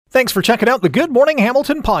Thanks for checking out the Good Morning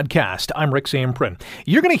Hamilton podcast. I'm Rick Zamprin.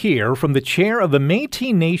 You're going to hear from the chair of the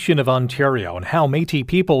Métis Nation of Ontario and how Métis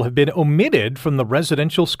people have been omitted from the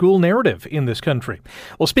residential school narrative in this country.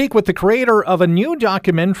 We'll speak with the creator of a new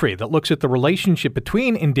documentary that looks at the relationship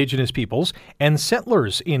between Indigenous peoples and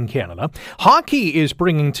settlers in Canada. Hockey is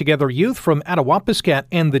bringing together youth from Attawapiskat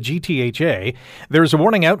and the GTHA. There's a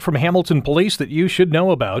warning out from Hamilton Police that you should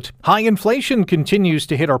know about. High inflation continues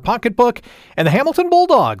to hit our pocketbook, and the Hamilton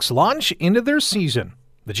Bulldogs launch into their season.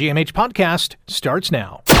 The GMH podcast starts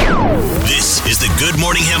now. This is the Good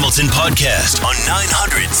Morning Hamilton podcast on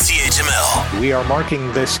 900 CHML. We are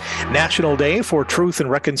marking this National Day for Truth and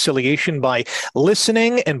Reconciliation by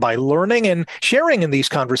listening and by learning and sharing in these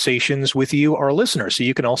conversations with you, our listeners, so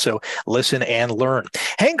you can also listen and learn.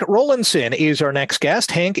 Hank Rollinson is our next guest.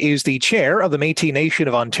 Hank is the chair of the Métis Nation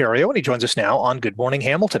of Ontario, and he joins us now on Good Morning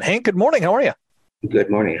Hamilton. Hank, good morning. How are you? Good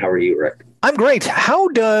morning. How are you, Rick? I'm great. How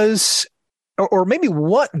does, or maybe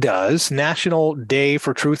what does National Day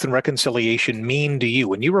for Truth and Reconciliation mean to you?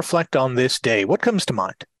 When you reflect on this day, what comes to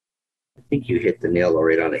mind? I think you hit the nail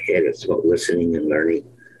right on the head. It's about listening and learning.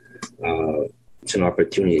 It's an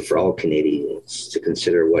opportunity for all Canadians to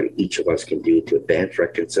consider what each of us can do to advance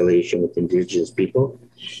reconciliation with Indigenous people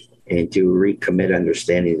and to recommit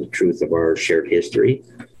understanding the truth of our shared history.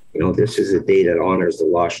 You know, this is a day that honors the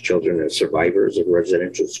lost children and survivors of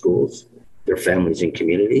residential schools, their families and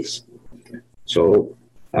communities. So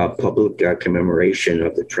public commemoration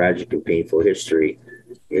of the tragic and painful history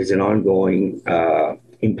is an ongoing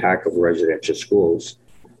impact of residential schools,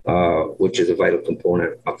 which is a vital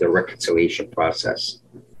component of the reconciliation process.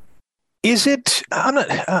 Is it, I'm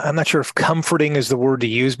not sure if comforting is the word to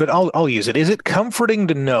use, but I'll use it. Is it comforting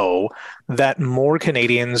to know that more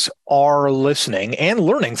Canadians are listening and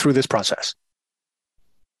learning through this process?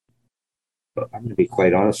 I'm going to be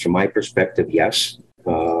quite honest. From my perspective, yes.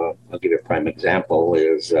 I'll give you a prime example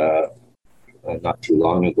is not too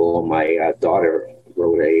long ago, my daughter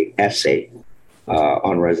wrote an essay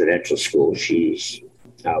on residential school. She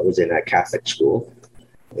was in a Catholic school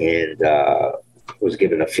and was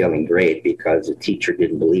given a failing grade because the teacher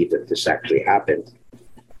didn't believe that this actually happened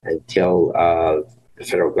until the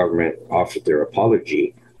federal government offered their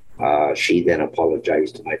apology. She then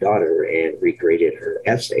apologized to my daughter and regraded her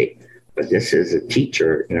essay. But this is a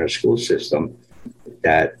teacher in our school system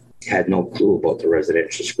that had no clue about the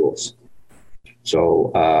residential schools.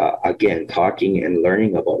 So again, talking and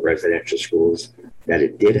learning about residential schools, that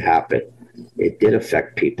it did happen. It did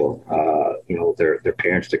affect people, their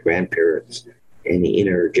parents, their grandparents, and the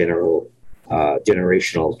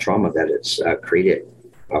generational trauma that it's created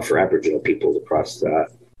for Aboriginal peoples across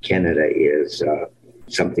Canada is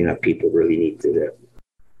something that people really need to do.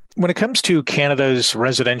 When it comes to Canada's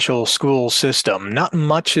residential school system, not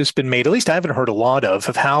much has been made, at least I haven't heard a lot of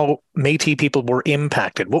how Métis people were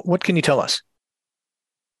impacted. What can you tell us?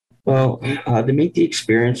 Well, the Métis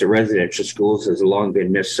experience of residential schools has long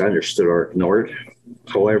been misunderstood or ignored.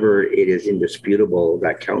 However, it is indisputable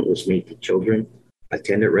that countless Métis children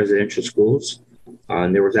attended residential schools.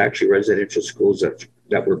 And there was actually residential schools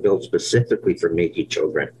that were built specifically for Métis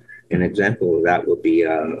children. An example of that would be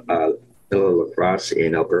Lacrosse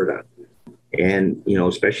in Alberta. And,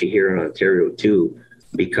 especially here in Ontario too,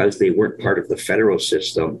 because they weren't part of the federal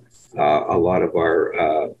system, a lot of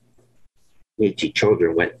our Métis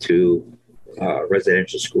children went to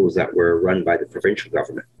residential schools that were run by the provincial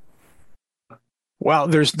government. Wow,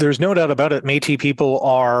 there's no doubt about it. Métis people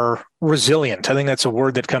are resilient. I think that's a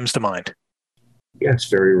word that comes to mind. Yes,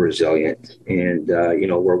 very resilient. And,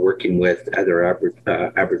 we're working with other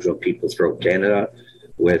Aboriginal people throughout Canada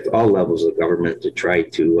with all levels of government to try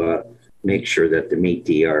to make sure that the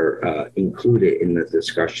Métis are included in the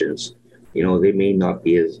discussions. They may not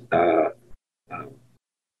be as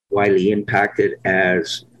widely impacted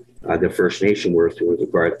as the First Nation were with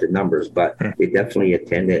regard to numbers, but they definitely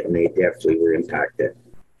attended and they definitely were impacted.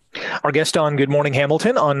 Our guest on Good Morning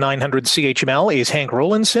Hamilton on 900 CHML is Hank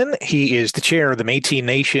Rollinson. He is the chair of the Métis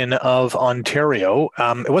Nation of Ontario.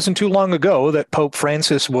 It wasn't too long ago that Pope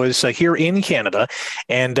Francis was here in Canada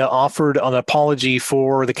and offered an apology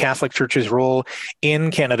for the Catholic Church's role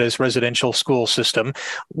in Canada's residential school system.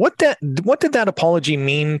 What did that apology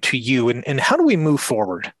mean to you, and how do we move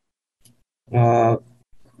forward?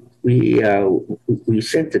 We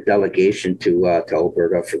sent a delegation to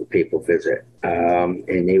Alberta for the papal visit,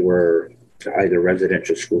 and they were either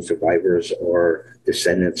residential school survivors or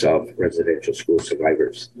descendants of residential school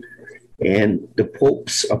survivors. And the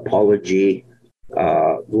Pope's apology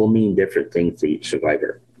will mean different things to each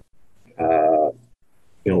survivor.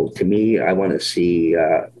 To me, I want to see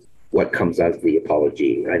what comes out of the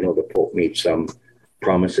apology. I know the Pope made some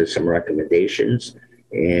promises some recommendations,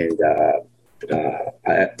 and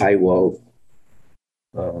I will.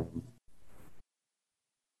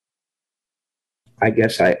 I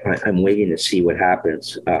guess I'm waiting to see what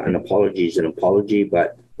happens. An apology is an apology,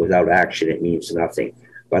 but without action, it means nothing.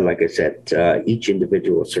 But like I said, each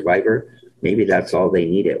individual survivor, maybe that's all they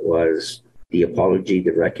needed was the apology,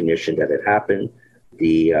 the recognition that it happened,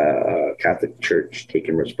 the Catholic Church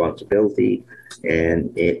taking responsibility,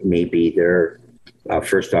 and it may be their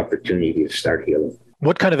first opportunity to start healing.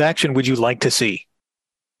 What kind of action would you like to see?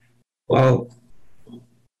 Well,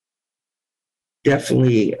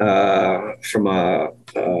 definitely from a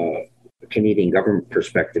Canadian government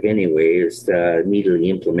perspective anyway, is to immediately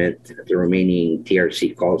implement the remaining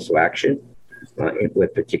TRC calls to action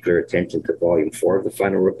with particular attention to Volume 4 of the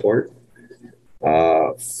final report.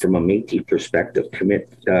 From a Métis perspective, commit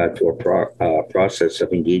to a process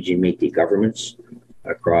of engaging Métis governments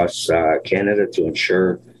across Canada to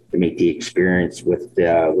ensure the Métis experience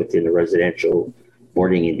within the residential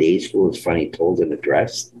boarding and day school is finally told and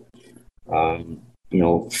addressed.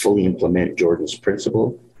 Fully implement Jordan's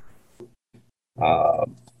principle.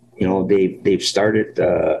 They've started.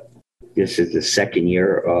 This is the second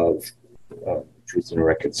year of Truth and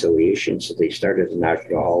Reconciliation, so they started a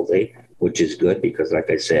national holiday, which is good because, like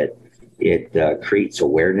I said, it creates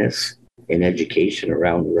awareness and education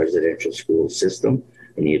around the residential school system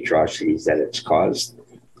and the atrocities that it's caused.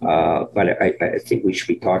 But I think we should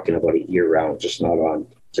be talking about it year-round, just not on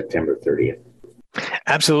September 30th.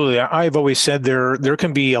 Absolutely. I've always said there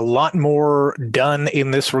can be a lot more done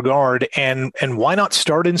in this regard, and why not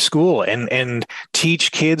start in school and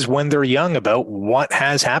teach kids when they're young about what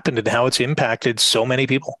has happened and how it's impacted so many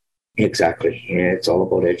people. Exactly. And it's all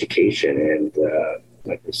about education. And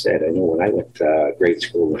like I said, I know when I went to grade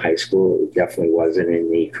school and high school, it definitely wasn't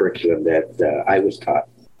in the curriculum that I was taught.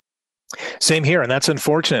 Same here, and that's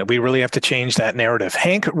unfortunate. We really have to change that narrative.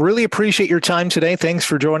 Hank, really appreciate your time today. Thanks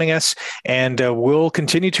for joining us, and we'll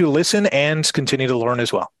continue to listen and continue to learn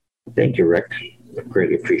as well. Thank you, Rick. I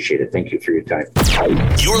greatly appreciate it. Thank you for your time.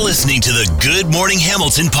 You're listening to the Good Morning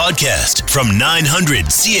Hamilton podcast from 900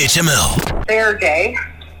 CHML. Fair day,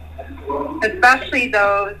 especially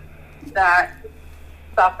those that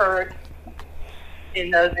suffered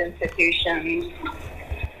in those institutions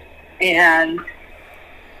and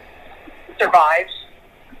survived.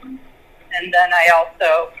 And then I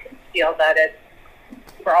also feel that it's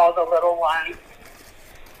for all the little ones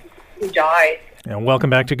who died. And welcome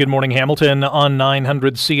back to Good Morning Hamilton on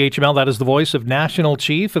 900 CHML. That is the voice of National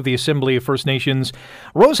Chief of the Assembly of First Nations,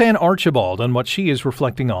 Roseanne Archibald, and what she is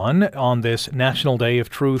reflecting on this National Day of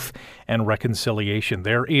Truth and Reconciliation.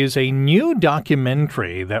 There is a new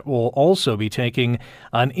documentary that will also be taking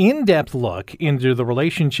an in-depth look into the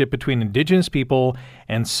relationship between Indigenous people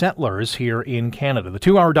and settlers here in Canada. The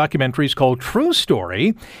 2-hour documentary is called True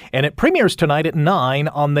Story, and it premieres tonight at 9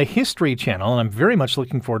 on the History Channel, and I'm very much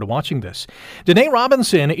looking forward to watching this. Danae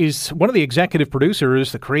Robinson is one of the executive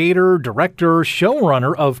producers, the creator, director,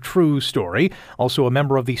 showrunner of True Story, also a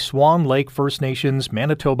member of the Swan Lake First Nations,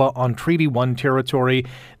 Manitoba on Treaty 1 territory.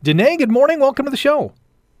 Danae, good morning. Welcome to the show.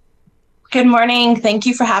 Good morning. Thank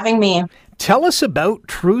you for having me. Tell us about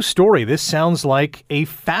True Story. This sounds like a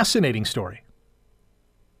fascinating story.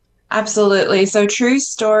 Absolutely. So True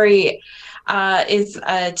Story is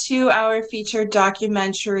a 2-hour feature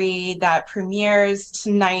documentary that premieres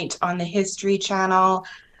tonight on the History Channel.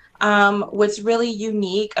 What's really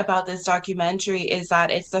unique about this documentary is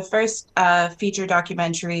that it's the first feature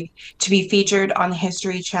documentary to be featured on the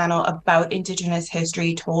History Channel about Indigenous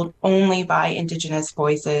history, told only by Indigenous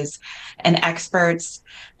voices and experts.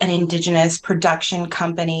 An Indigenous production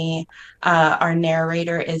company. Our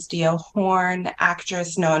narrator is Dio Horn,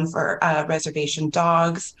 actress known for Reservation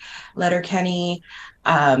Dogs, Letterkenny.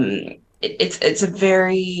 It's a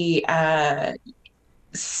very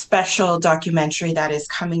special documentary that is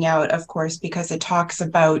coming out, of course, because it talks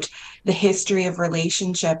about the history of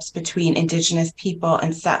relationships between Indigenous people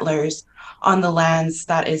and settlers on the lands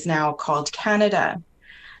that is now called Canada.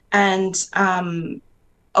 And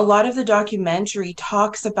a lot of the documentary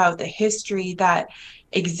talks about the history that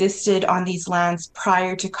existed on these lands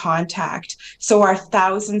prior to contact. So our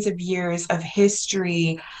thousands of years of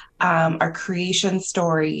history, our creation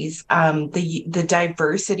stories, the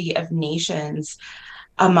diversity of nations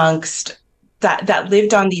amongst that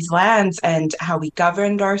lived on these lands, and how we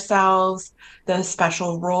governed ourselves, the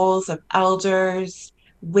special roles of elders,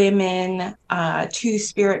 women,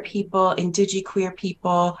 Two-Spirit people, Indigiqueer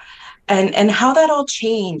people, and how that all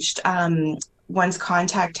changed once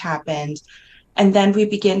contact happened. And then we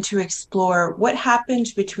begin to explore what happened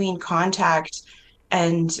between contact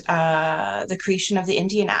and the creation of the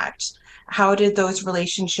Indian Act. How did those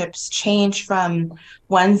relationships change from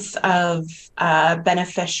ones of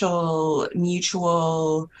beneficial,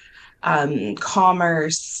 mutual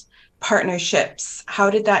commerce, partnerships? How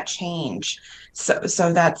did that change?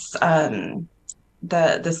 So that's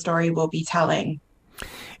the story we'll be telling.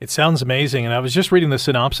 It sounds amazing. And I was just reading the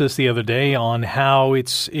synopsis the other day on how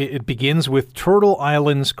it begins with Turtle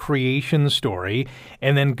Island's creation story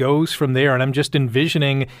and then goes from there. And I'm just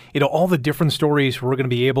envisioning, all the different stories we're going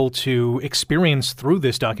to be able to experience through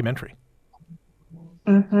this documentary.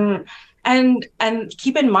 Mm-hmm. And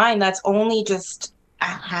keep in mind, that's only just a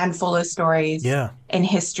handful of stories and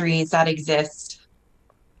histories that exist.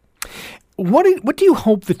 What do you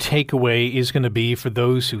hope the takeaway is going to be for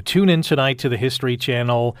those who tune in tonight to the History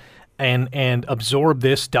Channel and absorb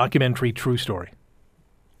this documentary true story?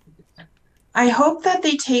 I hope that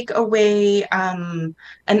they take away an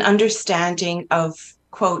understanding of,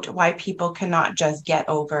 quote, why people cannot just get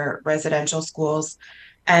over residential schools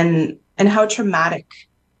and how traumatic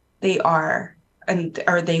they are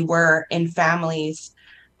or they were in families.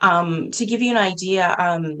 To give you an idea,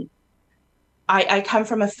 I come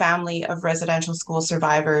from a family of residential school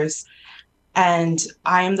survivors, and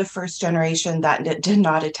I am the first generation that did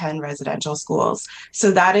not attend residential schools.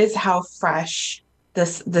 So that is how fresh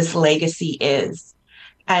this legacy is.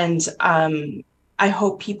 And I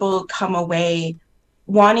hope people come away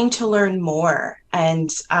wanting to learn more and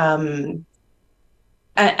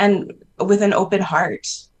with an open heart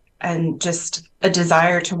and just a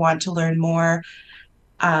desire to want to learn more,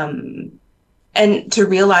 and to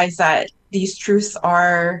realize that these truths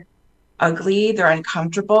are ugly, they're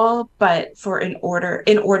uncomfortable, but in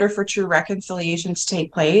order for true reconciliation to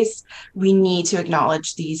take place, we need to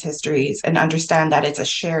acknowledge these histories and understand that it's a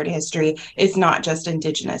shared history. It's not just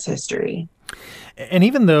Indigenous history. And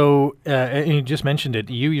even though, and you just mentioned it,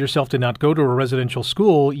 you yourself did not go to a residential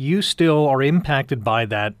school, you still are impacted by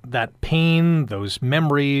that pain, those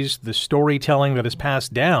memories, the storytelling that is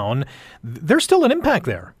passed down. There's still an impact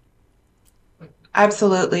there.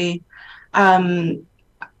 Absolutely.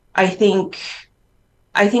 I think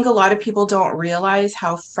a lot of people don't realize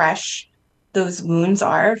how fresh those wounds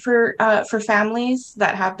are for families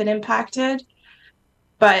that have been impacted.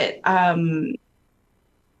 But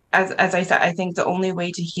as I said, I think the only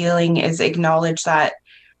way to healing is acknowledge that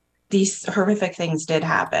these horrific things did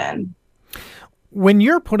happen. When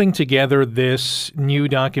you're putting together this new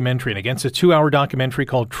documentary, and again, it's a 2-hour documentary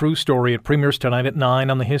called True Story, it premieres tonight at 9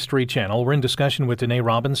 on the History Channel. We're in discussion with Danae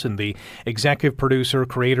Robinson, the executive producer,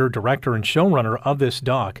 creator, director, and showrunner of this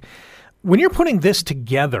doc. When you're putting this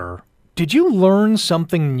together, did you learn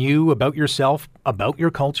something new about yourself, about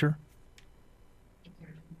your culture?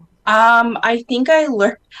 I think I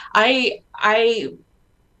learned,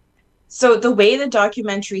 so the way the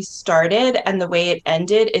documentary started and the way it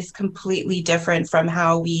ended is completely different from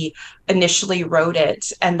how we initially wrote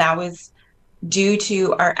it. And that was due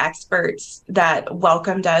to our experts that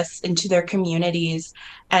welcomed us into their communities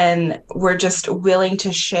and were just willing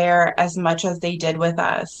to share as much as they did with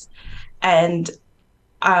us. And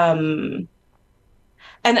I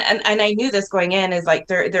knew this going in is like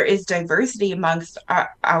there is diversity amongst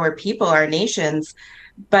our people, our nations,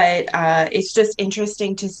 but it's just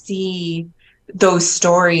interesting to see those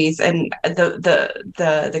stories and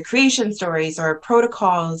the creation stories or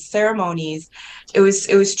protocols, ceremonies. It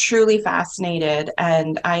was truly fascinated,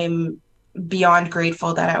 and I'm beyond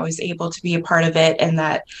grateful that I was able to be a part of it and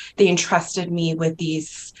that they entrusted me with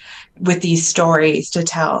these stories to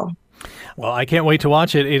tell. Well, I can't wait to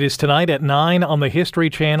watch it. It is tonight at 9 on the History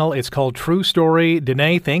Channel. It's called True Story.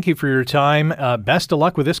 Danae, thank you for your time. Best of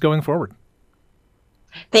luck with this going forward.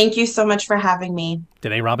 Thank you so much for having me.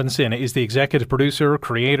 Danae Robinson is the executive producer,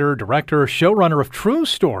 creator, director, showrunner of True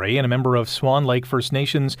Story and a member of Swan Lake First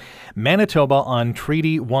Nations, Manitoba on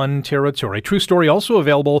Treaty 1 territory. True Story also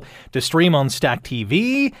available to stream on Stack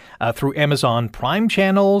TV, through Amazon Prime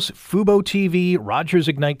channels, Fubo TV, Rogers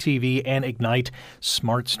Ignite TV, and Ignite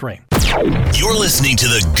Smart Stream. You're listening to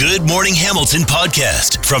the Good Morning Hamilton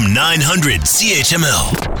podcast from 900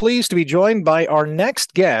 CHML. Pleased to be joined by our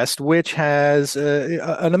next guest, which has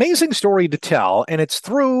an amazing story to tell, and it's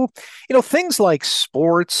through, things like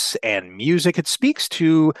sports and music. It speaks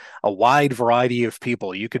to a wide variety of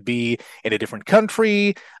people. You could be in a different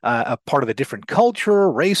country, a part of a different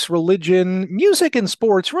culture, race, religion. Music and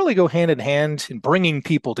sports really go hand in hand in bringing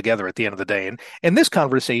people together at the end of the day. And this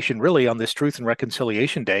conversation really on this Truth and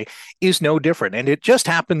Reconciliation Day is no different. And it just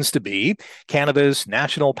happens to be Canada's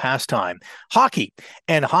national pastime, hockey.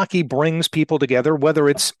 And hockey brings people together, whether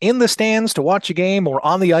it's in the stands to watch a game or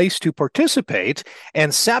on the ice to participate.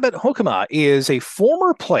 And Sabet Hokema is a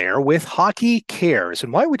former player with Hockey Cares.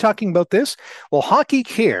 And why are we talking about this? Well, Hockey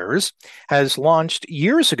Cares has launched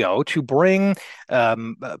years ago to bring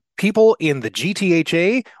people in the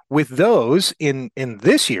GTHA with those in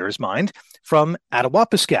this year's mind from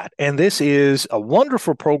Attawapiskat. And this is a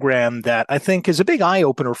wonderful program that I think is a big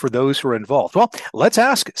eye-opener for those who are involved. Well, let's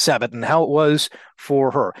ask Sabet and how it was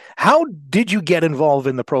for her. How did you get involved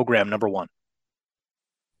in the program, number one?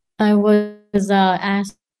 I was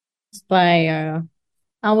asked by,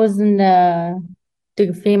 I was in the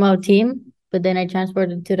female team, but then I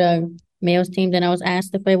transferred to the males team. Then I was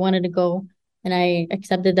asked if I wanted to go, and I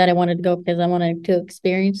accepted that I wanted to go because I wanted to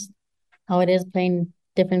experience how it is playing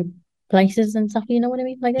different places and stuff. You know what I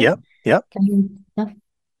mean? Like that? Yep.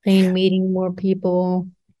 Playing, meeting more people.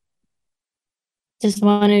 Just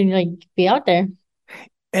wanted to like be out there.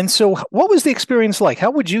 And so what was the experience like?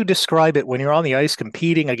 How would you describe it when you're on the ice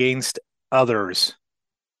competing against others?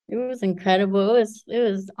 It was incredible. It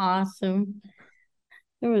was awesome.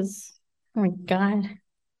 It was, oh my God.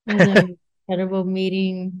 It was an incredible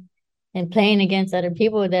meeting and playing against other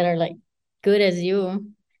people that are like good as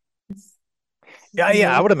you. Yeah,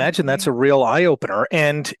 I would imagine that's a real eye-opener.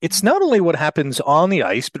 And it's not only what happens on the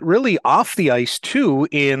ice, but really off the ice too,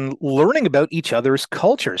 in learning about each other's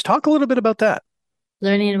cultures. Talk a little bit about that.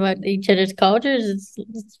 Learning about each other's cultures,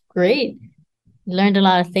 it's great. Learned a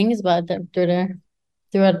lot of things about them through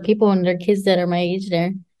the people and their kids that are my age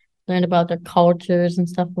there. Learned about their cultures and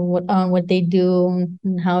stuff, and what they do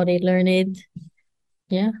and how they learn it.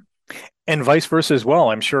 Yeah. And vice versa as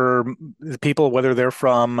well. I'm sure the people, whether they're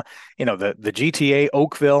from, the GTA,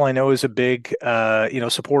 Oakville, I know is a big,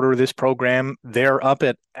 supporter of this program. They're up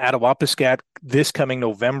at Attawapiskat this coming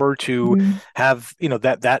November to have,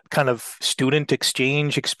 that kind of student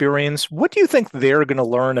exchange experience. What do you think they're going to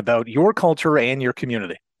learn about your culture and your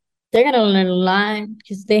community? They're going to learn a lot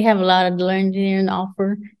because they have a lot of learning and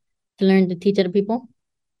offer to learn to teach other people.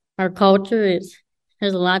 Our culture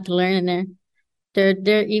there's a lot to learn in there.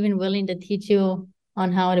 They're even willing to teach you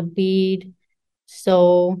on how to bead,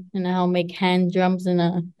 sew, and how to make hand drums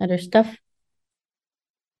and other stuff.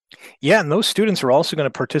 Yeah, and those students are also going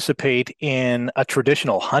to participate in a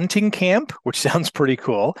traditional hunting camp, which sounds pretty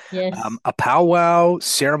cool. Yes. A powwow,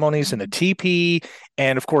 ceremonies in a teepee,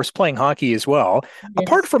 and of course playing hockey as well. Yes.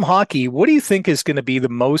 Apart from hockey, what do you think is going to be the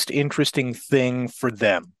most interesting thing for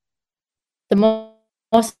them? The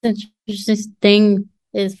most interesting thing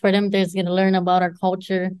is for them, they're going to learn about our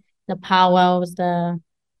culture, the powwows, the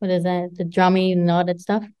drumming and all that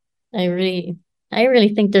stuff. I really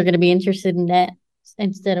think they're going to be interested in that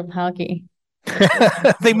instead of hockey.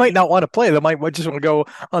 They might not want to play. They might just want to go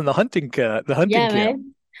on the hunting camp. Right?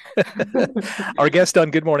 Our guest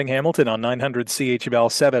on Good Morning Hamilton on 900 CHML,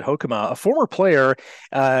 Sabet Hokema, a former player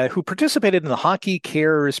who participated in the Hockey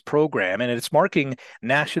Cares program, and it's marking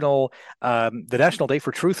the National Day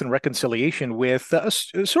for Truth and Reconciliation with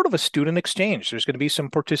sort of a student exchange. There's going to be some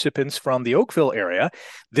participants from the Oakville area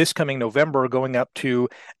this coming November going up to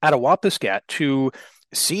Attawapiskat to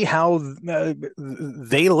see how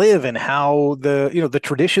they live and how the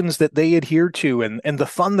traditions that they adhere to and the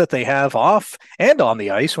fun that they have off and on the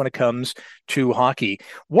ice when it comes to hockey.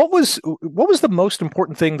 What was the most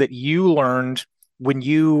important thing that you learned when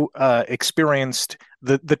you experienced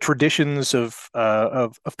the traditions of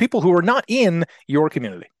people who are not in your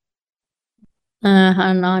community?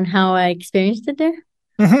 On how I experienced it there?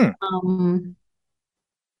 Mm-hmm.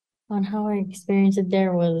 On how I experienced it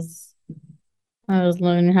there I was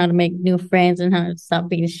learning how to make new friends and how to stop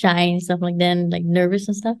being shy and stuff like that, and like nervous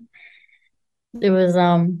and stuff. It was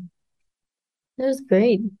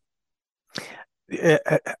great.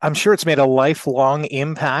 I'm sure it's made a lifelong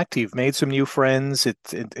impact. You've made some new friends.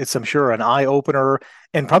 It's I'm sure an eye opener,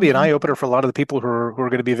 and probably an eye opener for a lot of the people who are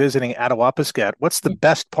going to be visiting Attawapiskat. What's the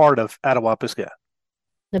best part of Attawapiskat?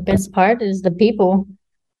 The best part is the people,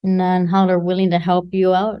 and then how they're willing to help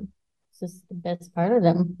you out. It's just the best part of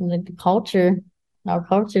them. Like the culture. Our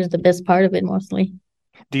culture is the best part of it, mostly.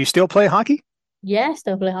 Do you still play hockey? Yeah, I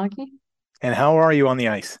still play hockey. And how are you on the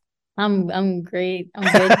ice? I'm great.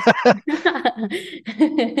 I'm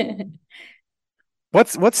good.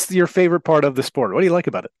 What's your favorite part of the sport? What do you like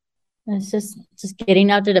about it? It's just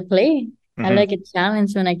getting out there to play. Mm-hmm. I like a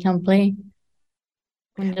challenge when I come play.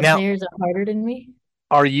 When the players are harder than me.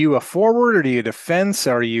 Are you a forward or do you defense?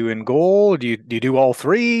 Are you in goal? Do you do all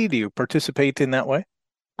three? Do you participate in that way?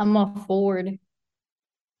 I'm a forward.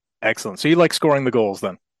 Excellent. So you like scoring the goals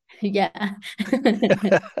then? Yeah.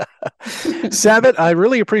 Sabit, I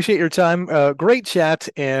really appreciate your time. Great chat,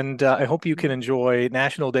 and I hope you can enjoy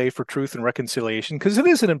National Day for Truth and Reconciliation because it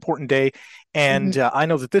is an important day. And Mhm. I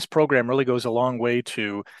know that this program really goes a long way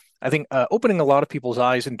to, I think, opening a lot of people's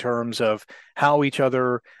eyes in terms of how each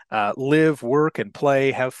other live, work, and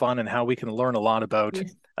play, have fun, and how we can learn a lot about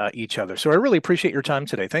Yes. each other. So I really appreciate your time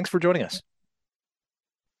today. Thanks for joining us.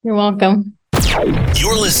 You're welcome.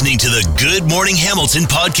 You're listening to the Good Morning Hamilton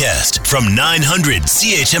podcast from 900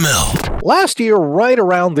 CHML. Last year, right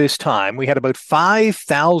around this time, we had about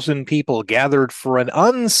 5,000 people gathered for an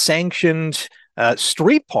unsanctioned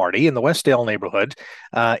street party in the Westdale neighborhood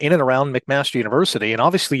in and around McMaster University, and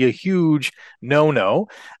obviously a huge no-no.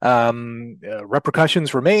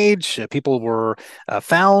 Repercussions were made, people were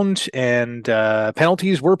found, and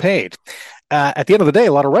penalties were paid. At the end of the day,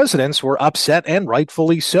 a lot of residents were upset, and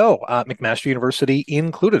rightfully so, McMaster University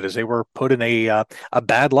included, as they were put in a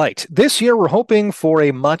bad light. This year, we're hoping for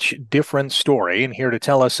a much different story, and here to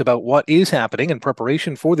tell us about what is happening in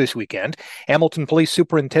preparation for this weekend, Hamilton Police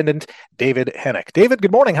Superintendent David Hennick. David,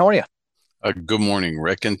 good morning. How are you? Good morning,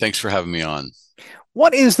 Rick, and thanks for having me on.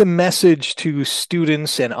 What is the message to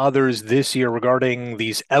students and others this year regarding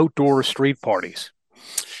these outdoor street parties?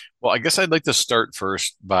 Well, I guess I'd like to start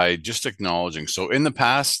first by just acknowledging. So, in the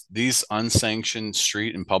past, these unsanctioned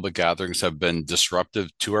street and public gatherings have been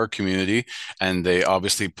disruptive to our community, and they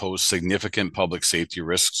obviously pose significant public safety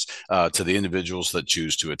risks to the individuals that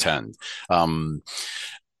choose to attend.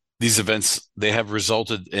 These events, they have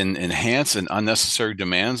resulted in enhanced and unnecessary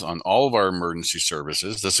demands on all of our emergency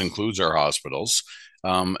services. This includes our hospitals.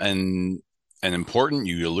 And important,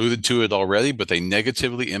 you alluded to it already, but they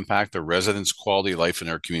negatively impact the residents' quality of life in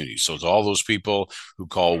our community. So it's all those people who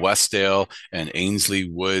call Westdale and Ainsley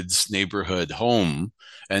Woods neighborhood home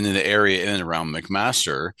and in the area in and around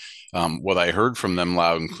McMaster. What I heard from them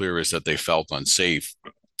loud and clear is that they felt unsafe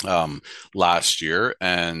last year,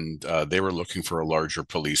 and they were looking for a larger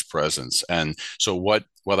police presence. And so what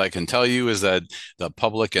I can tell you is that the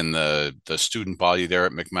public and the student body there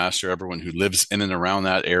at McMaster, everyone who lives in and around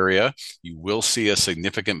that area, you will see a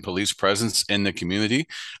significant police presence in the community.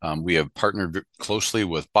 We have partnered closely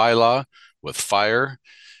with Bylaw, with Fire,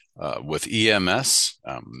 with EMS,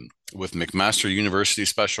 with McMaster University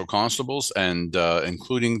Special Constables, and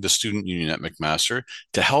including the student union at McMaster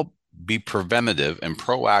to help be preventative and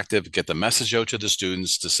proactive, get the message out to the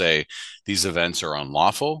students to say these events are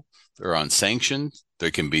unlawful, they're unsanctioned, they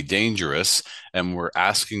can be dangerous, and we're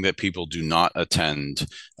asking that people do not attend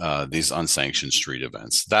these unsanctioned street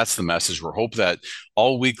events. That's the message. We're hoping that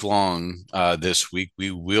all week long this week, we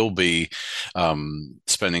will be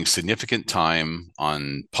spending significant time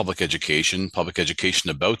on public education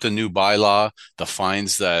about the new bylaw, the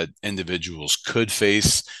fines that individuals could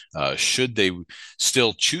face should they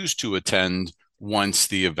still choose to attend once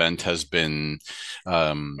the event has been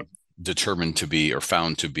determined to be or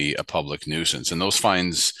found to be a public nuisance. And those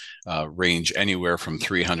fines range anywhere from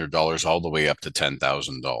 $300 all the way up to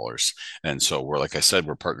 $10,000. And so like I said,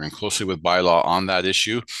 we're partnering closely with Bylaw on that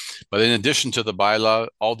issue. But in addition to the Bylaw,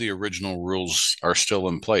 all the original rules are still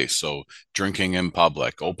in place. So drinking in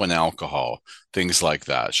public, open alcohol, things like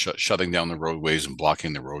that, shutting down the roadways and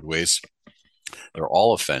blocking the roadways. They're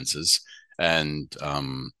all offenses. And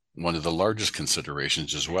one of the largest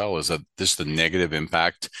considerations as well is that the negative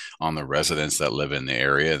impact on the residents that live in the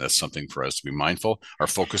area. That's something for us to be mindful. Our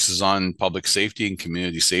focus is on public safety and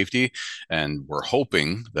community safety, and we're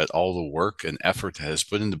hoping that all the work and effort that has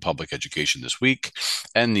put into public education this week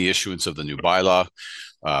and the issuance of the new bylaw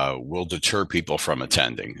will deter people from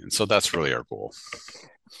attending. And so that's really our goal.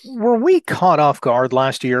 Were we caught off guard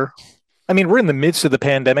last year? I mean, we're in the midst of the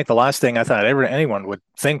pandemic. The last thing I thought anyone would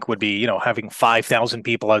think would be, having 5,000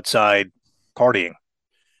 people outside partying.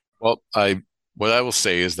 Well, what I will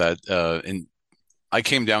say is that I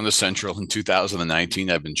came down to Central in 2019.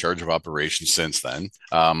 I've been in charge of operations since then.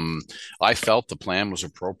 I felt the plan was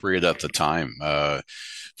appropriate at the time.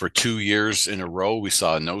 For 2 years in a row, we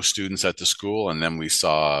saw no students at the school, and then we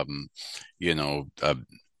saw,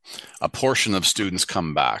 a portion of students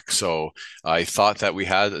come back. So I thought that we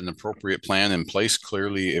had an appropriate plan in place.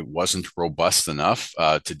 Clearly, it wasn't robust enough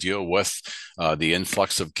to deal with the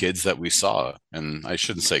influx of kids that we saw. And I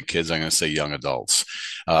shouldn't say kids, I'm going to say young adults.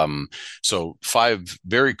 So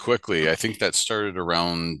very quickly, I think that started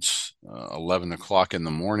around 11 o'clock in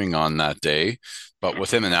the morning on that day. But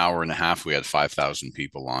within an hour and a half, we had 5,000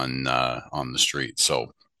 people on the street.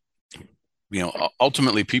 So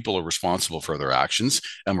ultimately people are responsible for their actions,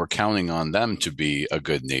 and we're counting on them to be a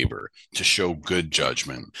good neighbor, to show good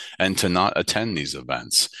judgment, and to not attend these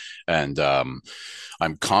events. And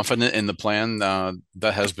I'm confident in the plan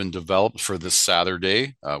that has been developed for this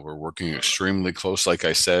Saturday. We're working extremely close, like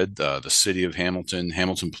I said, the City of Hamilton,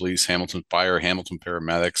 Hamilton Police, Hamilton Fire, Hamilton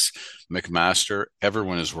Paramedics, McMaster,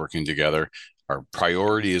 everyone is working together. Our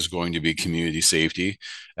priority is going to be community safety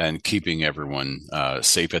and keeping everyone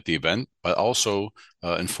safe at the event, but also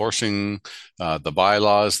enforcing the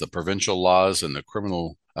bylaws, the provincial laws, and the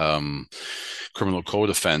criminal code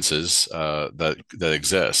offenses that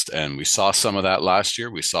exist. And we saw some of that last year.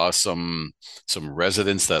 We saw some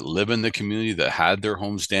residents that live in the community that had their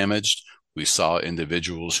homes damaged. We saw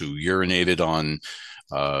individuals who urinated on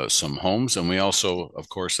some homes. And we also, of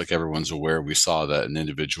course, like everyone's aware, we saw that an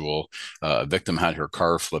individual, a victim had her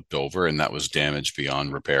car flipped over, and that was damaged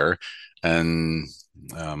beyond repair. And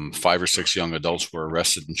 5 or 6 young adults were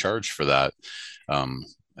arrested and charged for that.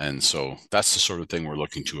 And so that's the sort of thing we're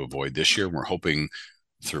looking to avoid this year. We're hoping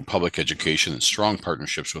through public education and strong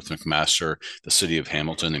partnerships with McMaster, the City of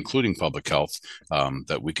Hamilton, including public health,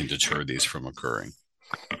 that we can deter these from occurring.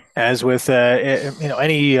 As with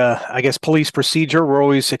any police procedure, we're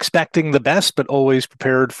always expecting the best, but always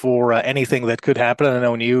prepared for anything that could happen. And I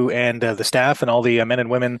know you and the staff and all the men and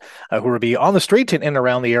women who will be on the street and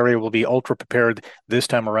around the area will be ultra prepared this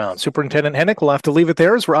time around. Superintendent Hennick, we'll have to leave it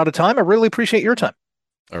there as we're out of time. I really appreciate your time.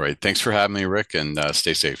 All right. Thanks for having me, Rick, and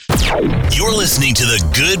stay safe. You're listening to the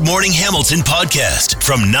Good Morning Hamilton podcast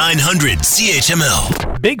from 900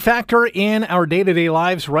 CHML. Big factor in our day-to-day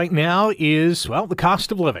lives right now is, the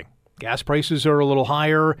cost of living. Gas prices are a little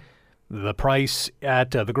higher. The price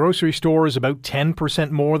at the grocery store is about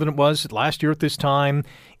 10% more than it was last year at this time.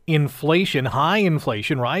 Inflation, high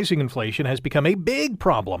inflation, rising inflation has become a big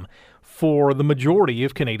problem for the majority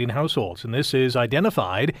of Canadian households. And this is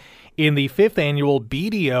identified in the 5th annual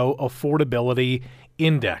BDO Affordability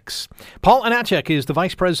Index. Paul Anachek is the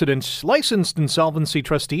Vice President, Licensed Insolvency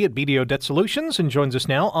Trustee at BDO Debt Solutions, and joins us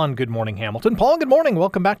now on Good Morning Hamilton. Paul, good morning.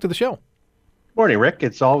 Welcome back to the show. Morning, Rick.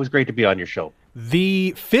 It's always great to be on your show.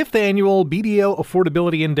 The 5th annual BDO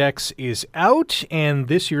Affordability Index is out, and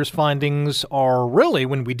this year's findings are really,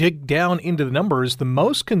 when we dig down into the numbers, the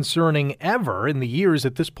most concerning ever in the years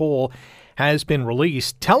that this poll has been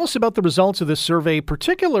released. Tell us about the results of this survey,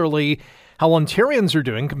 particularly how Ontarians are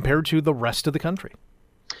doing compared to the rest of the country.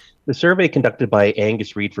 The survey conducted by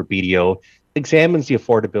Angus Reid for BDO examines the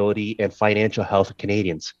affordability and financial health of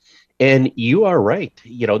Canadians. And you are right.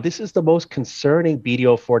 This is the most concerning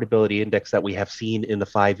BDO Affordability Index that we have seen in the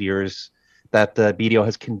 5 years that the BDO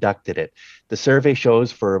has conducted it. The survey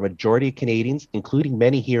shows for a majority of Canadians, including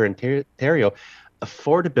many here in Ontario,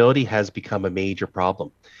 affordability has become a major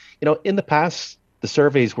problem. In the past, the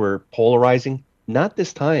surveys were polarizing. Not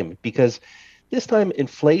this time, because this time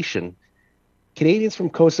inflation, Canadians from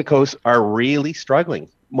coast to coast are really struggling.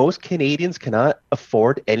 Most Canadians cannot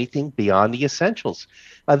afford anything beyond the essentials.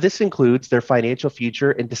 This includes their financial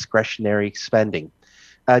future and discretionary spending.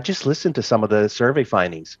 Just listen to some of the survey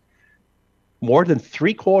findings. More than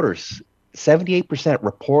 3/4, 78%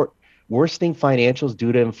 report worsening financials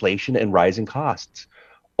due to inflation and rising costs.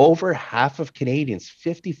 Over half of Canadians,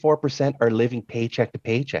 54%, are living paycheck to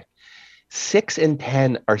paycheck. 6 in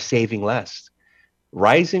 10 are saving less.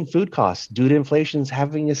 Rising food costs due to inflation is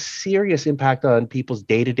having a serious impact on people's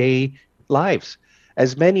day-to-day lives.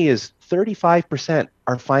 As many as 35%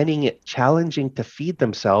 are finding it challenging to feed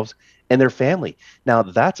themselves and their family. Now,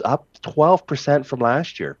 that's up 12% from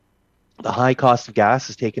last year. The high cost of gas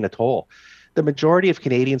is taking a toll. The majority of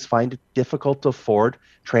Canadians find it difficult to afford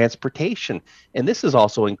transportation. And this has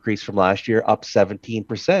also increased from last year, up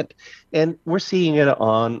 17%. And we're seeing it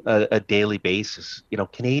on a daily basis.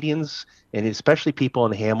 Canadians, and especially people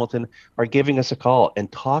in Hamilton, are giving us a call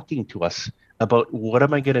and talking to us about what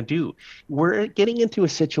am I going to do? We're getting into a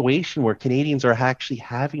situation where Canadians are actually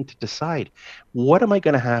having to decide, what am I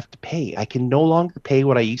going to have to pay? I can no longer pay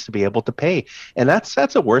what I used to be able to pay. And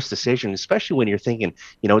that's a worse decision, especially when you're thinking,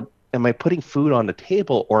 am I putting food on the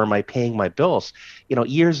table or am I paying my bills?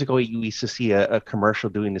 Years ago, you used to see a commercial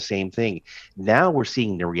doing the same thing. Now we're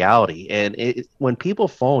seeing the reality. And when people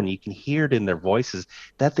phone, you can hear it in their voices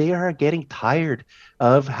that they are getting tired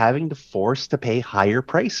of having to force to pay higher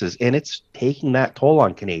prices. And it's taking that toll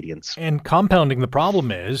on Canadians. And compounding the problem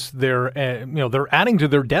is they're adding to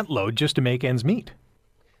their debt load just to make ends meet.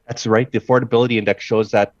 That's right. The Affordability Index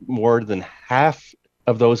shows that more than half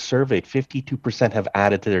of those surveyed, 52% have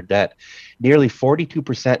added to their debt. Nearly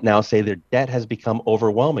 42% now say their debt has become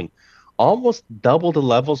overwhelming. almost double the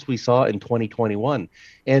levels we saw in 2021.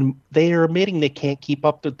 And they are admitting they can't keep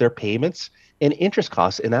up with their payments and interest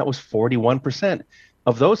costs, and that was 41%.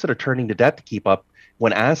 Of those that are turning to debt to keep up,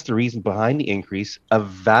 when asked the reason behind the increase, a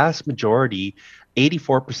vast majority,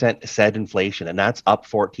 84%, said inflation, and that's up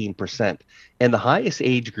 14%. And the highest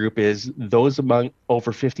age group is those among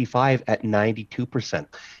over 55 at 92%.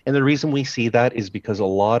 And the reason we see that is because a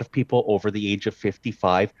lot of people over the age of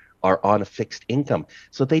 55 are on a fixed income.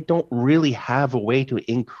 So they don't really have a way to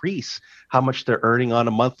increase how much they're earning on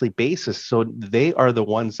a monthly basis. So they are the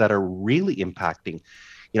ones that are really impacting.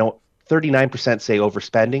 39% say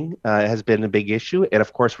overspending has been a big issue. And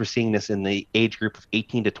of course, we're seeing this in the age group of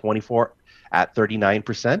 18 to 24 at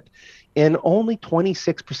 39%. And only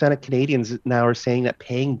 26% of Canadians now are saying that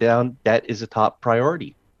paying down debt is a top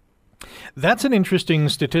priority. That's an interesting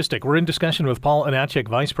statistic. We're in discussion with Paul Anachek,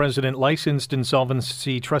 Vice President, Licensed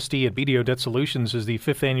Insolvency Trustee at BDO Debt Solutions, as the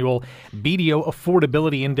 5th annual BDO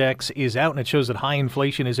Affordability Index is out, and it shows that high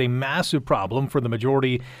inflation is a massive problem for the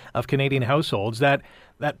majority of Canadian households. That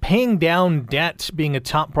paying down debt being a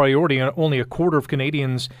top priority, and only a quarter of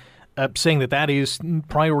Canadians saying that is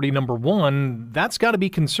priority number one, that's got to be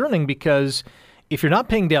concerning, because if you're not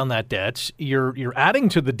paying down that debt, you're adding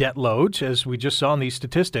to the debt load, as we just saw in these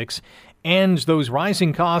statistics, and those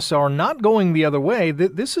rising costs are not going the other way.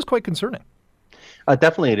 This is quite concerning.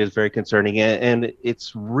 Definitely, it is very concerning, and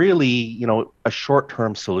it's really, a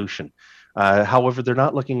short-term solution. However, they're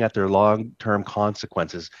not looking at their long-term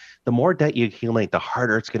consequences. The more debt you accumulate, the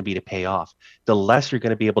harder it's going to be to pay off. The less you're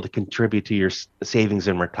going to be able to contribute to your savings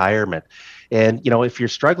in retirement. And, if you're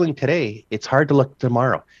struggling today, it's hard to look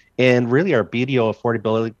tomorrow. And really, our BDO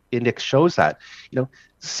Affordability Index shows that.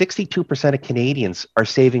 62% of Canadians are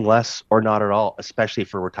saving less or not at all, especially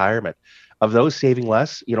for retirement. Of those saving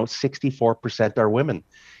less, 64% are women.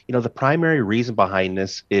 The primary reason behind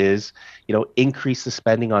this is, increase the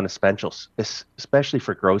spending on essentials, especially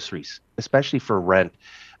for groceries, especially for rent.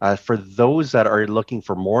 For those that are looking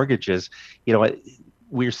for mortgages,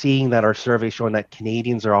 we're seeing that our survey showing that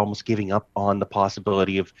Canadians are almost giving up on the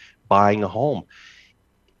possibility of buying a home.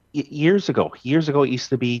 Years ago, it used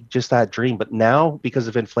to be just that dream, but now because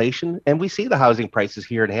of inflation, and we see the housing prices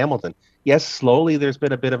here in Hamilton, yes, slowly there's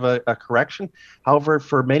been a bit of a correction. However,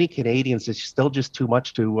 for many Canadians, it's still just too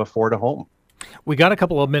much to afford a home. We got a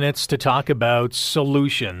couple of minutes to talk about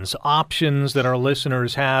solutions, options that our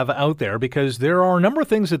listeners have out there, because there are a number of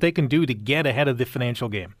things that they can do to get ahead of the financial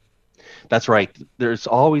game. That's right. There's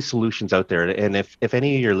always solutions out there. And if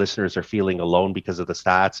any of your listeners are feeling alone because of the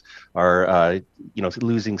stats or,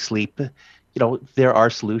 losing sleep, there are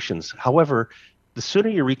solutions. However, the sooner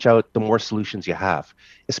you reach out, the more solutions you have,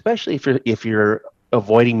 especially if you're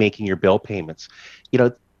avoiding making your bill payments.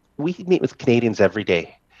 We meet with Canadians every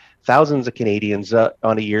day. Thousands of Canadians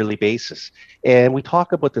on a yearly basis. And we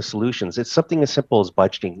talk about the solutions. It's something as simple as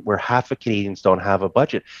budgeting, where half of Canadians don't have a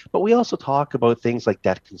budget. But we also talk about things like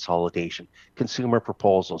debt consolidation, consumer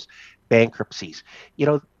proposals, bankruptcies.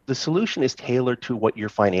 The solution is tailored to what your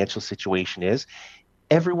financial situation is.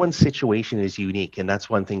 Everyone's situation is unique, and that's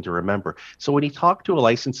one thing to remember. So when you talk to a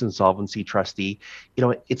licensed insolvency trustee,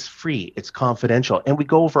 it's free, it's confidential, and we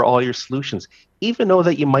go over all your solutions. Even though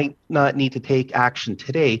that you might not need to take action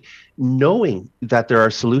today, knowing that there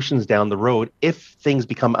are solutions down the road, if things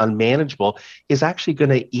become unmanageable, is actually going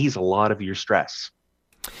to ease a lot of your stress.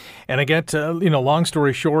 And I get, long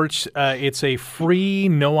story short, it's a free,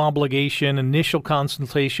 no obligation initial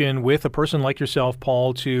consultation with a person like yourself,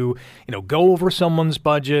 Paul, to, go over someone's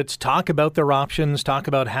budget, talk about their options, talk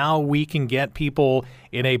about how we can get people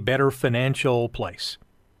in a better financial place.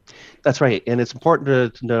 That's right. And it's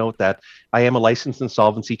important to note that I am a licensed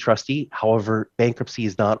insolvency trustee. However, bankruptcy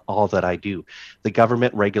is not all that I do. The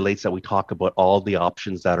government regulates that we talk about all the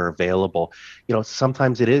options that are available.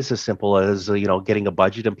 Sometimes it is as simple as, getting a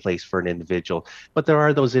budget in place for an individual. But there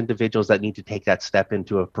are those individuals that need to take that step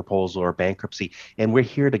into a proposal or bankruptcy. And we're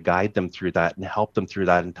here to guide them through that and help them through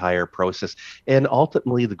that entire process. And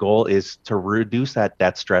ultimately, the goal is to reduce that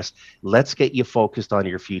debt stress. Let's get you focused on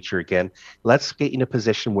your future again. Let's get you in a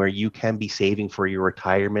position where you can be saving for your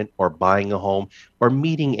retirement or buying a home or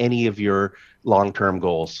meeting any of your long-term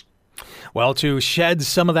goals. Well, to shed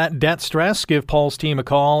some of that debt stress, give Paul's team a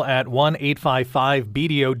call at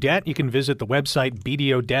 1-855-BDO-DEBT. You can visit the website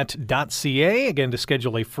bdodebt.ca, again, to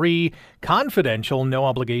schedule a free, confidential,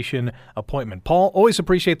 no-obligation appointment. Paul, always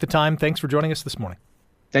appreciate the time. Thanks for joining us this morning.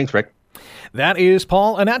 Thanks, Rick. That is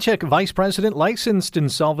Paul Anachek, Vice President, Licensed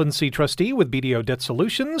Insolvency Trustee with BDO Debt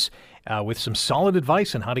Solutions, with some solid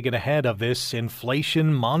advice on how to get ahead of this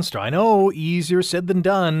inflation monster. I know, easier said than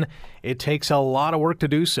done. It takes a lot of work to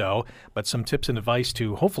do so, but some tips and advice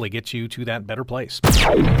to hopefully get you to that better place.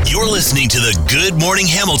 You're listening to the Good Morning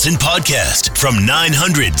Hamilton podcast from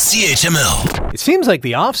 900 CHML. It seems like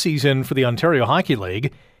the offseason for the Ontario Hockey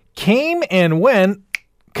League came and went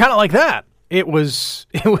kind of like that. It was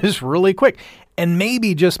really quick. And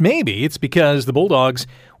maybe, just maybe, it's because the Bulldogs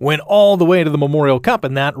went all the way to the Memorial Cup,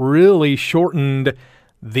 and that really shortened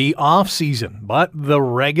the off-season. But the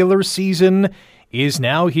regular season is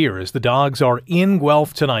now here as the Dogs are in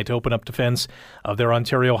Guelph tonight to open up defense of their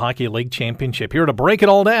Ontario Hockey League Championship. Here to break it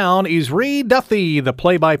all down is Reid Duthie, the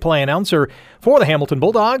play-by-play announcer for the Hamilton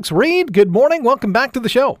Bulldogs. Reid, good morning. Welcome back to the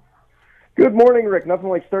show. Good morning, Rick. Nothing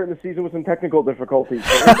like starting the season with some technical difficulties.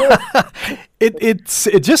 It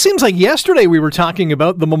just seems like yesterday we were talking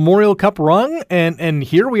about the Memorial Cup run, and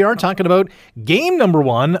here we are talking about game number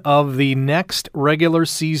 1 of the next regular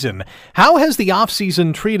season. How has the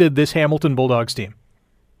offseason treated this Hamilton Bulldogs team?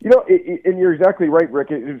 You know, and you're exactly right,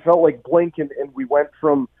 Rick. It felt like blink, and we went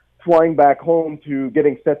from flying back home to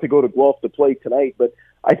getting set to go to Guelph to play tonight. But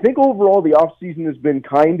I think overall the offseason has been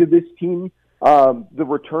kind to this team. The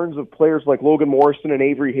returns of players like Logan Morrison and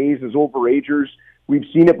Avery Hayes as overagers. We've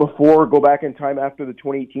seen it before. Go back in time after the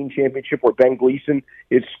 2018 championship where Ben Gleason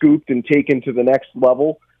is scooped and taken to the next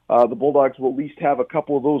level. The Bulldogs will at least have a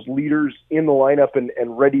couple of those leaders in the lineup and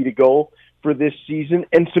ready to go for this season.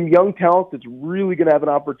 And some young talent that's really going to have an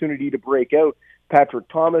opportunity to break out. Patrick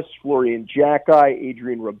Thomas, Florian Jacki,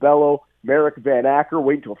 Adrian Rebello, Merrick Van Acker.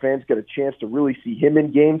 Wait until fans get a chance to really see him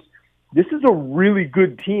in games. This is a really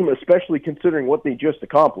good team, especially considering what they just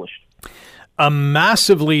accomplished. A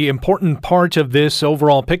massively important part of this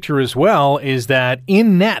overall picture as well is that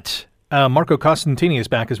in net, Marco Costantini is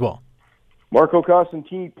back as well. Marco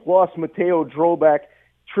Costantini plus Matteo Drobak,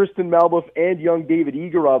 Tristan Malbuff, and young David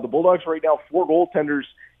Igorov. The Bulldogs right now 4 goaltenders,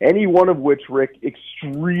 any one of which, Rick,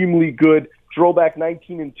 extremely good. Drobak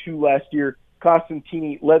 19-2 last year.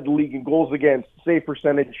 Costantini led the league in goals against, save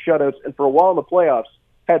percentage, shutouts, and for a while in the playoffs,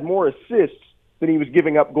 had more assists than he was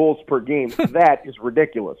giving up goals per game. That is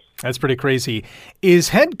ridiculous. That's pretty crazy. Is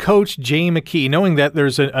head coach Jay McKee, knowing that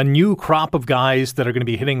there's a new crop of guys that are going to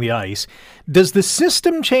be hitting the ice, does the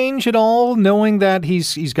system change at all, knowing that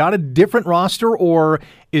he's got a different roster, or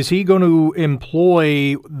is he going to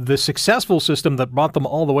employ the successful system that brought them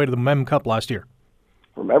all the way to the Mem Cup last year?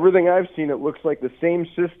 From everything I've seen, it looks like the same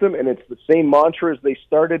system, and it's the same mantra as they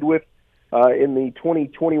started with in the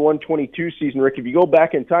 2021-22 season. Rick, if you go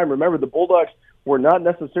back in time, remember the Bulldogs were not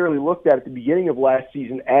necessarily looked at the beginning of last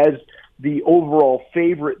season as the overall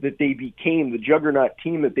favorite that they became, the juggernaut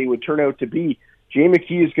team that they would turn out to be. Jay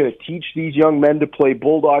McKee is going to teach these young men to play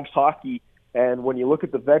Bulldogs hockey, and when you look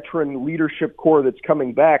at the veteran leadership core that's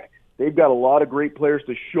coming back, they've got a lot of great players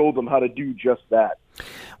to show them how to do just that.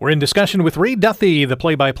 We're in discussion with Reid Duthie, the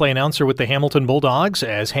play-by-play announcer with the Hamilton Bulldogs,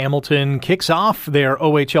 as Hamilton kicks off their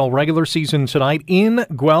OHL regular season tonight in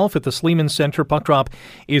Guelph at the Sleeman Center. Puck drop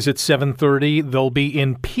is at 7:30. They'll be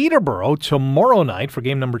in Peterborough tomorrow night for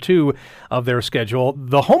game number 2 of their schedule.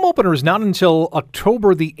 The home opener is not until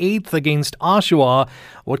October the 8th against Oshawa.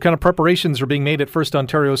 What kind of preparations are being made at First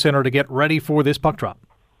Ontario Centre to get ready for this puck drop?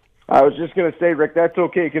 I was just going to say, Rick, that's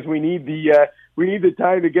okay because we need the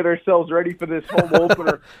time to get ourselves ready for this home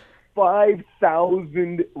opener.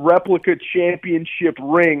 5,000 replica championship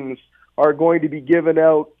rings are going to be given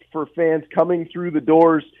out for fans coming through the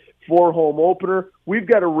doors for home opener. We've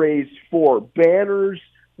got to raise 4 banners.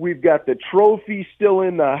 We've got the trophy still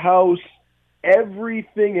in the house.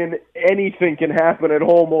 Everything and anything can happen at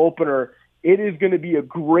home opener. It is going to be a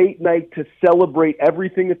great night to celebrate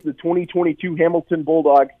everything that the 2022 Hamilton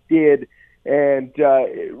Bulldogs did. And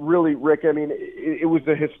really, Rick, I mean, it was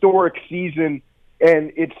a historic season,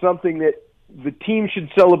 and it's something that the team should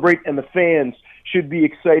celebrate and the fans should be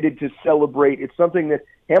excited to celebrate. It's something that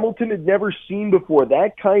Hamilton had never seen before.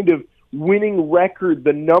 That kind of winning record,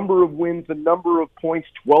 the number of wins, the number of points,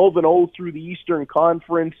 12-0 through the Eastern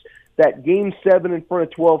Conference, that Game 7 in front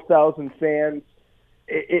of 12,000 fans.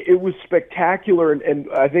 It was spectacular, and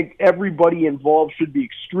I think everybody involved should be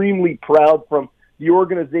extremely proud, from the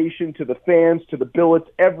organization to the fans to the billets,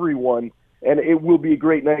 everyone. and it will be a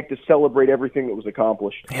great night to celebrate everything that was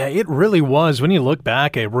accomplished. Yeah, it really was. When you look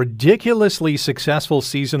back, a ridiculously successful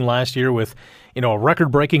season last year with, a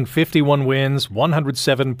record-breaking 51 wins,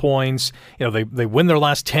 107 points. They win their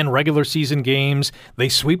last 10 regular season games. They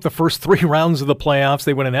sweep the first 3 rounds of the playoffs.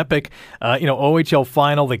 They win an epic, OHL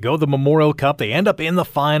final. They go to the Memorial Cup. They end up in the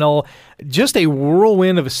final. Just a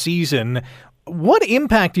whirlwind of a season. What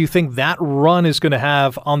impact do you think that run is going to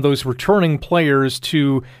have on those returning players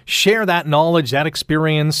to share that knowledge, that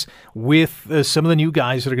experience with some of the new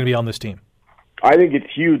guys that are going to be on this team? I think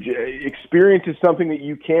it's huge. Experience is something that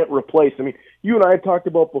you can't replace. I mean, you and I have talked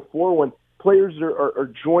about before, when players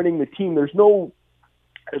are joining the team, there's no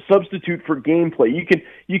substitute for gameplay.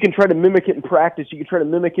 You can try to mimic it in practice. You can try to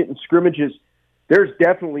mimic it in scrimmages. There's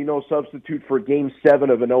definitely no substitute for Game 7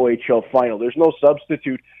 of an OHL final. There's no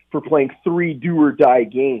substitute for playing 3 do-or-die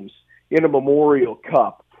games in a Memorial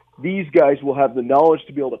Cup. These guys will have the knowledge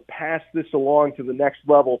to be able to pass this along to the next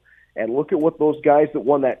level. And look at what those guys that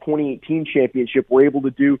won that 2018 championship were able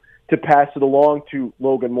to do to pass it along to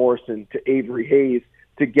Logan Morrison, to Avery Hayes,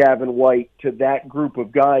 to Gavin White, to that group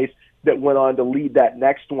of guys that went on to lead that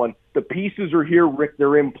next one. The pieces are here, Rick.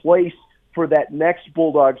 They're in place for that next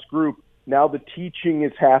Bulldogs group. Now the teaching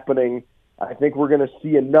is happening. I think we're going to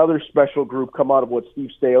see another special group come out of what Steve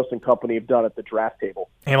Staios and company have done at the draft table.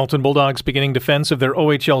 Hamilton Bulldogs beginning defense of their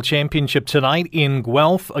OHL championship tonight in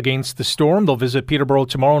Guelph against the Storm. They'll visit Peterborough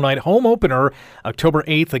tomorrow night. Home opener October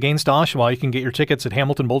 8th against Oshawa. You can get your tickets at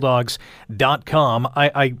hamiltonbulldogs.com.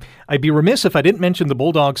 I'd be remiss if I didn't mention the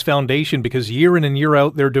Bulldogs Foundation, because year in and year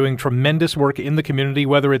out they're doing tremendous work in the community,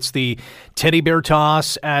 whether it's the teddy bear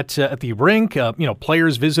toss at the rink,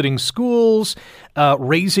 players visiting schools,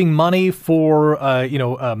 raising money for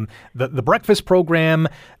the breakfast program.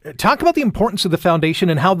 Talk about the importance of the foundation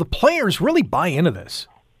and how the players really buy into this.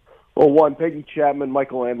 Well, one, Peggy Chapman,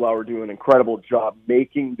 Michael Andlauer do an incredible job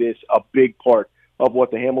making this a big part of what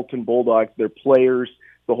the Hamilton Bulldogs, their players,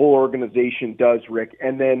 the whole organization does, Rick.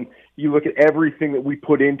 And then you look at everything that we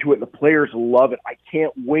put into it, and the players love it. I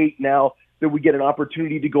can't wait now that we get an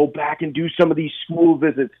opportunity to go back and do some of these school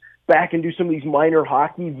visits, back and do some of these minor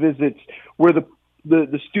hockey visits where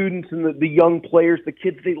the students and the young players, the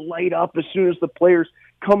kids, they light up as soon as the players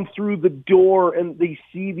come through the door and they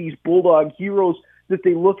see these Bulldog heroes that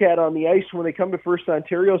they look at on the ice when they come to First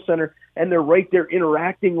Ontario Centre, and they're right there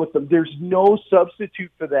interacting with them. There's no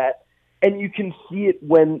substitute for that. And you can see it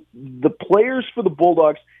when the players for the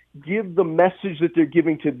Bulldogs give the message that they're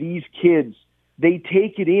giving to these kids. They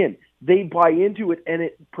take it in. They buy into it, and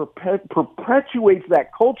it perpetuates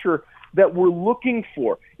that culture that we're looking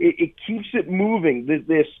for. It keeps it moving.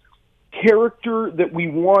 This character that we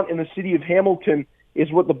want in the city of Hamilton is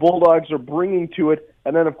what the Bulldogs are bringing to it.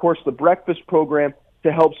 And then, of course, the breakfast program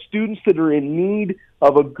to help students that are in need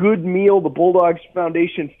of a good meal. The Bulldogs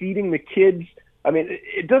Foundation feeding the kids. I mean,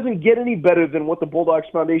 it doesn't get any better than what the Bulldogs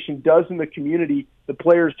Foundation does in the community. The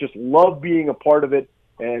players just love being a part of it.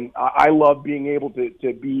 And I love being able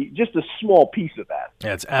to be just a small piece of that.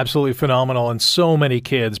 Yeah, it's absolutely phenomenal, and so many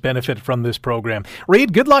kids benefit from this program.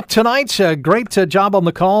 Reed, good luck tonight. Great job on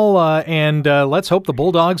the call, and let's hope the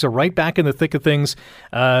Bulldogs are right back in the thick of things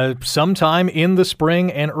sometime in the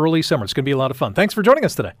spring and early summer. It's going to be a lot of fun. Thanks for joining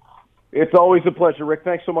us today. It's always a pleasure, Rick.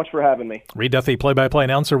 Thanks so much for having me. Reed Duthie, play-by-play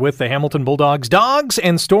announcer with the Hamilton Bulldogs. Dogs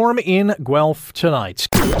and Storm in Guelph tonight.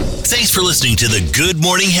 Thanks for listening to the Good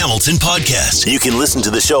Morning Hamilton podcast. You can listen to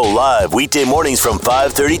the show live weekday mornings from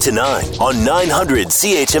 5:30 to 9 on 900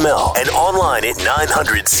 CHML and online at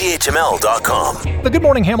 900CHML.com. The Good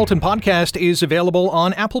Morning Hamilton podcast is available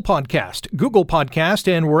on Apple Podcast, Google Podcast,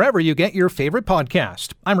 and wherever you get your favorite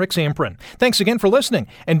podcast. I'm Rick Zamprin. Thanks again for listening,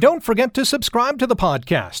 and don't forget to subscribe to the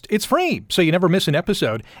podcast. It's free, so you never miss an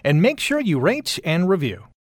episode, and make sure you rate and review.